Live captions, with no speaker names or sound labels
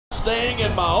staying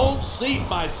in my own seat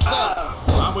myself.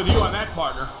 I'm with you on that,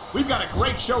 partner. We've got a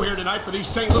great show here tonight for these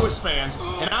St. Louis fans,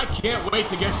 and I can't wait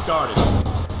to get started.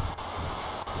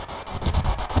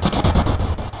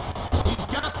 He's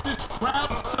got this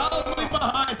crowd solidly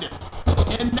behind him,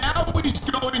 and now he's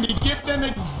going to give them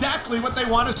exactly what they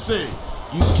want to see.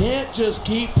 You can't just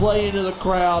keep playing to the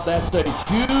crowd. That's a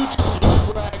huge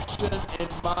distraction, in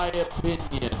my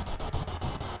opinion.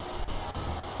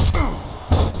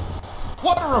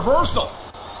 What a reversal!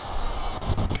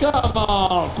 Come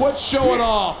on, quit showing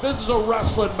off. This is a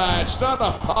wrestling match, not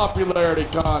a popularity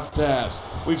contest.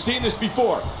 We've seen this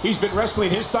before. He's been wrestling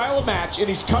his style of match, and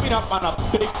he's coming up on a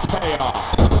big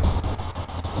payoff.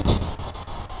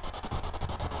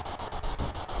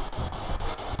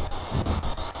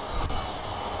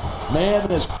 Man,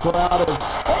 this crowd is...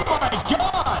 Oh my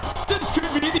God! This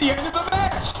could be the end of the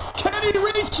match! Can he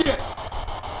reach it?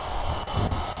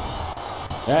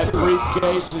 That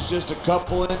briefcase is just a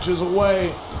couple inches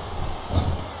away.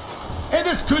 And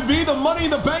this could be the Money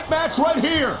in the Bank match right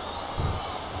here.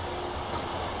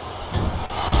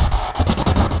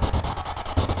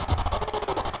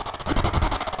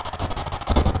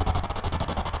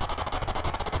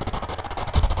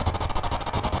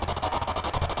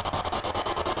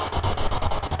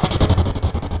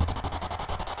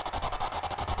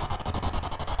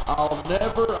 I'll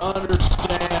never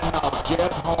understand how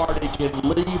Jeff Hardy can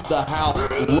leave the house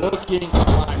looking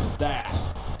like that.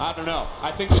 I don't know.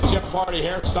 I think the Jeff Hardy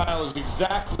hairstyle is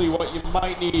exactly what you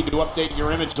might need to update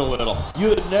your image a little.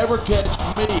 You'd never catch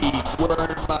me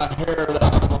wearing my hair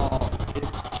that long.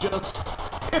 It's just...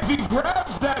 If he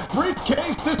grabs that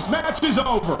briefcase, this match is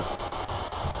over.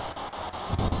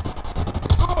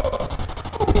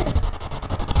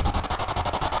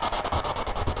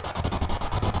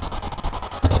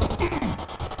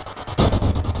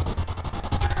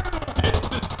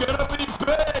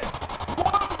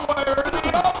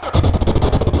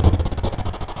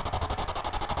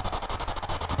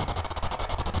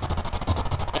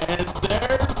 And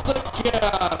there's the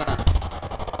counter.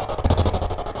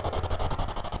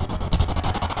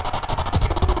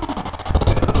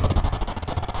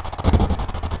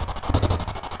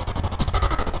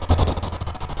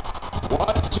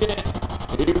 Watch it.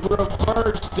 He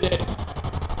reversed it.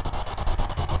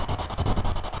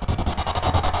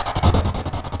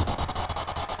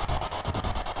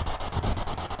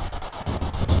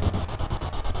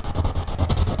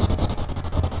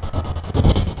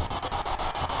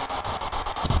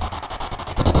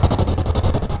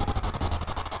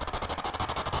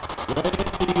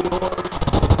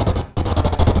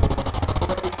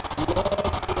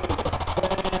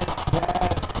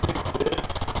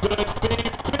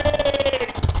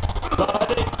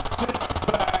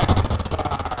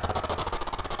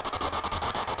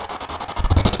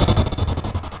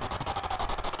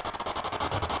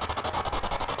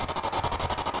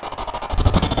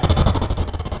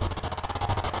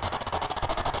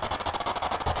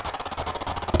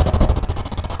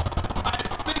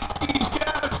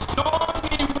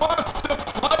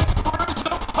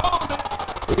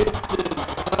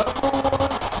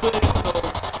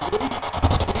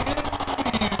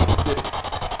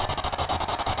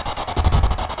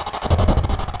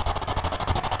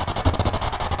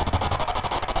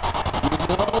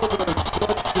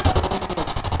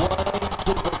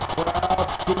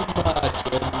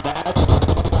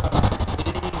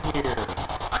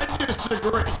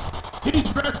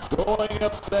 He's going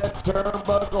up that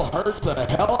turnbuckle hurts a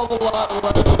hell of a lot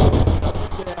less than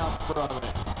coming down from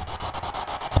it.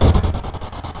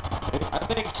 I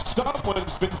think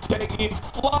someone's been taking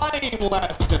flying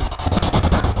lessons.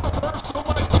 That reversal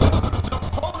might put his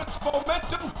opponent's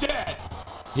momentum dead.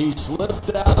 He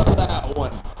slipped out of that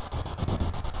one.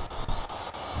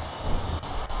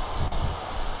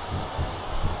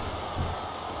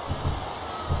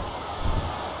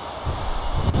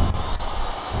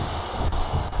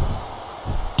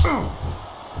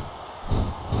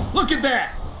 Look at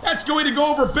that! That's going to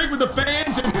go over big with the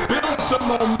fans and build some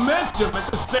momentum at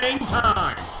the same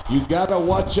time. You gotta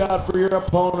watch out for your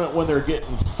opponent when they're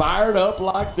getting fired up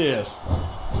like this.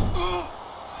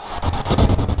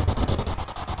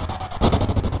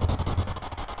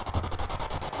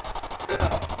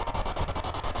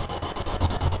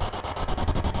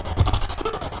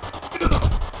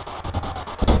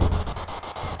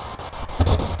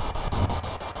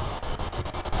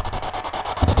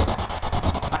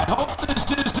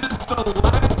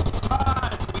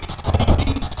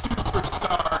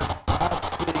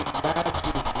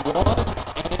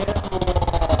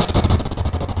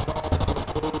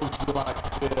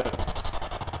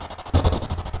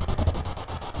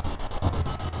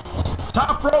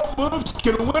 both moves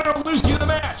can win or lose you the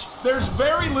match. There's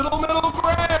very little middle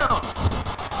ground.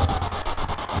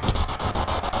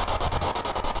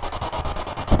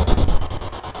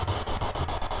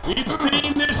 We've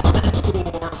seen this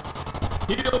before.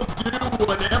 He'll do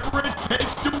whatever it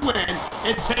takes to win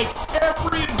and take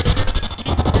every advantage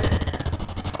he can.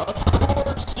 Of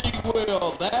course he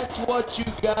will. That's what you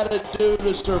gotta do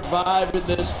to survive in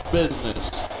this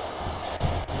business.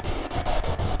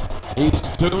 He's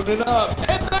tuning up.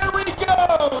 And there he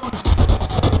goes!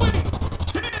 Sweet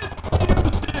chin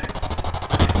music!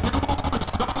 I knew it was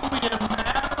only a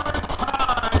matter of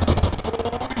time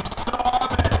before we saw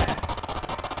that.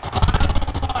 I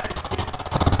don't like it.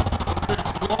 But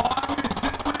as long as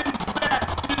it wins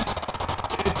matches,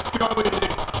 it's going to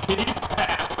keep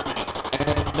happening.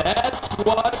 And that's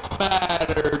what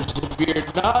matters. If you're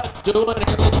not doing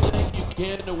everything you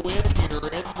can to win, you're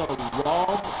in the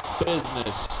wrong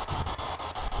business.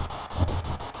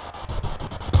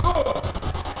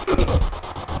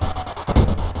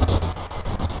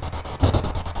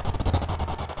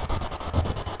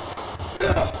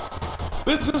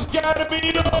 This has got to be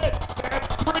it! That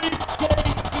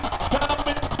briefcase is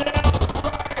coming down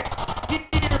right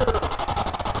here!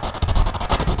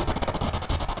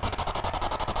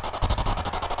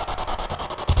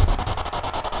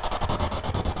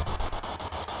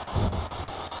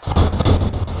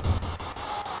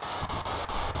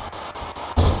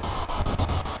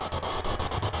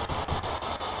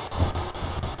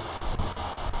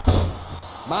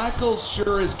 Michaels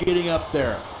sure is getting up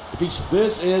there.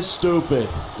 This is stupid.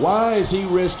 Why is he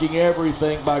risking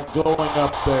everything by going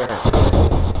up there?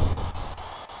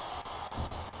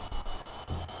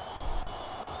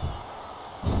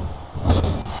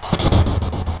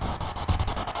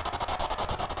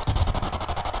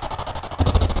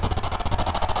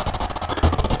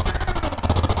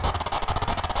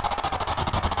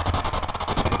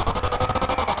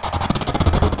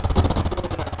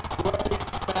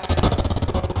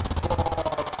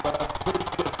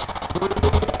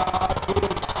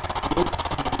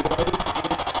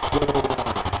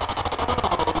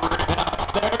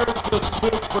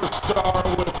 Superstar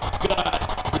with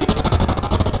guts.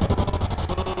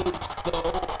 Moves,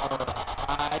 though, are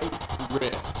high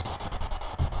risk.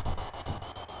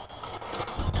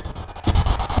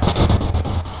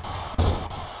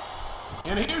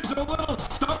 And here's a little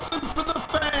something for the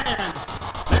fans.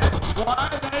 That's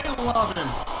why they love him.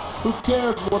 Who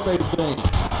cares what they think?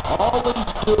 All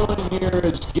he's doing here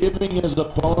is giving his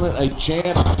opponent a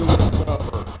chance to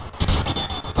recover.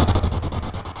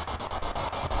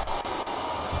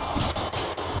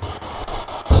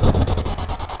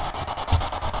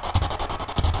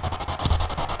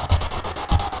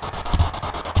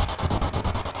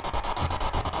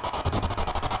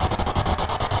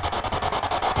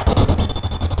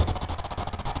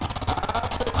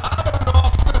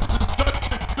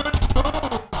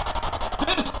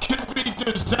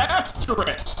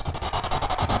 Disastrous!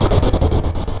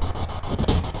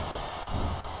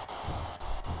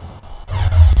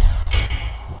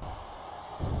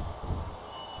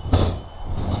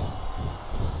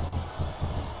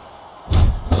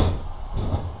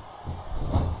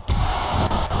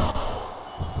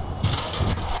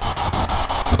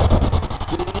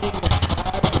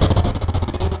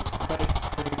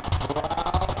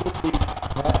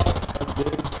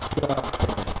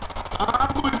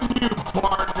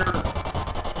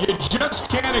 You just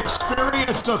can't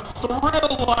experience a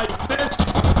thrill like this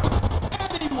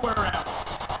anywhere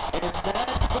else. And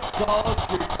that's because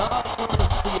you're not going to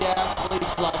see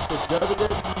athletes like the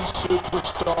WWE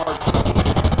superstars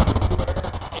anywhere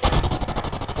in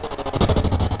the world.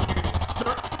 You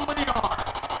certainly are.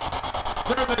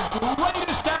 They're the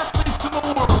greatest athletes in the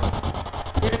world.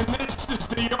 And this is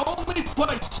the only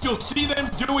place you'll see them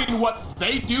doing what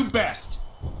they do best.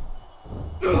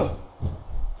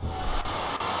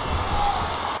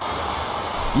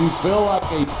 You feel like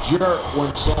a jerk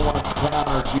when someone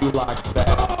counters you like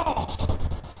that.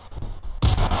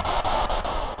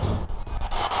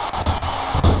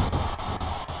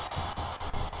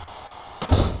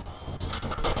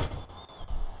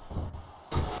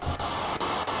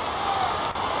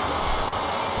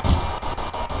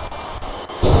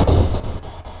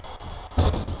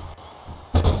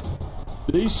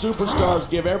 These superstars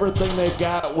give everything they've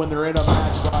got when they're in a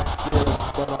match like this,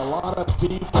 but a lot of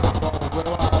people don't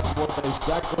realize what they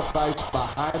sacrifice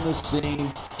behind the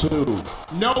scenes too.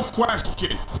 No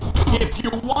question. If you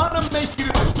want to make it in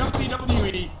the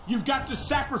WWE, you've got to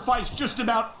sacrifice just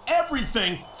about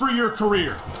everything for your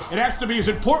career. It has to be as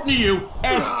important to you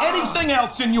as anything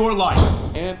else in your life.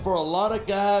 And for a lot of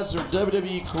guys, their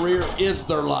WWE career is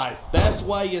their life. That's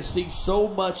why you see so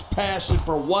much passion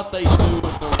for what they do in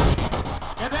the ring.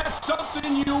 And that's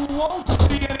something you won't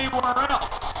see anywhere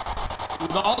else.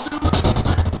 With all due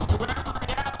respect to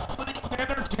every athlete and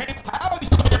entertainer, how is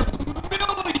it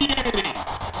humiliating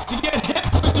to get hit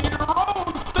with your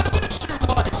own finisher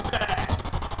like that?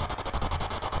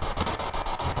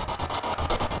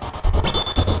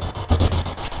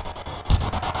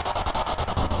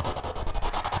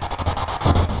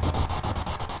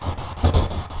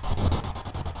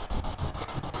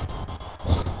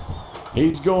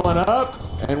 He's going up,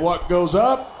 and what goes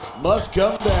up must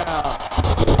come down.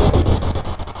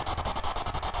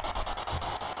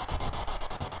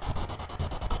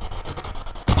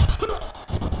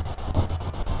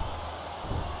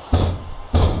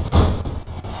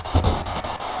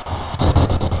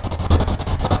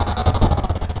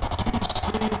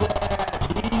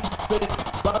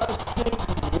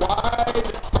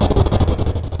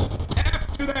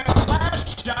 After that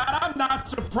last shot, I'm not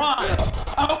surprised.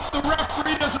 I hope the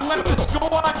referee doesn't let this go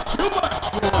on too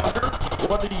much longer.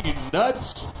 What are you,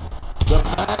 nuts? The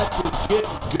match is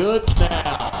getting good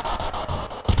now.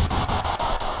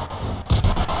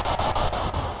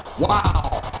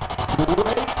 Wow.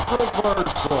 Great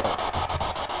reversal.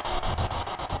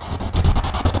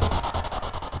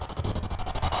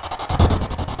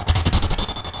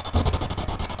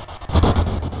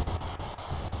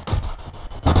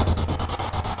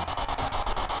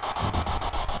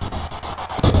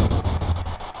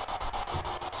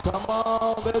 Come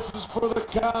on, this is for the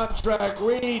contract.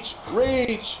 Reach,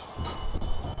 reach.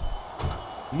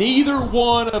 Neither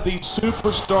one of these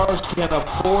superstars can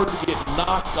afford to get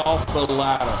knocked off the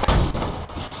ladder.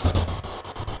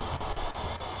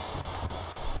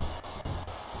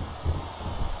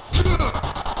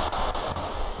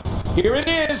 Here it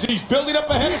is. He's building up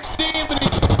a head of steam, but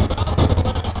he's about to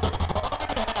let his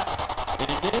opponent have.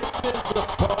 And if his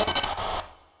opponent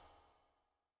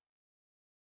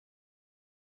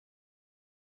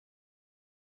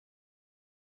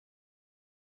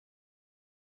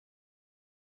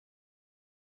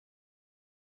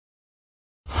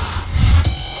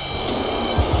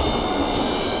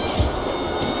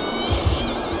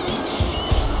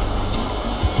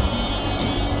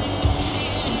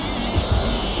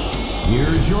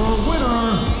Here's your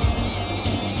winner,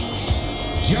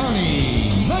 Johnny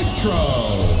Nitro.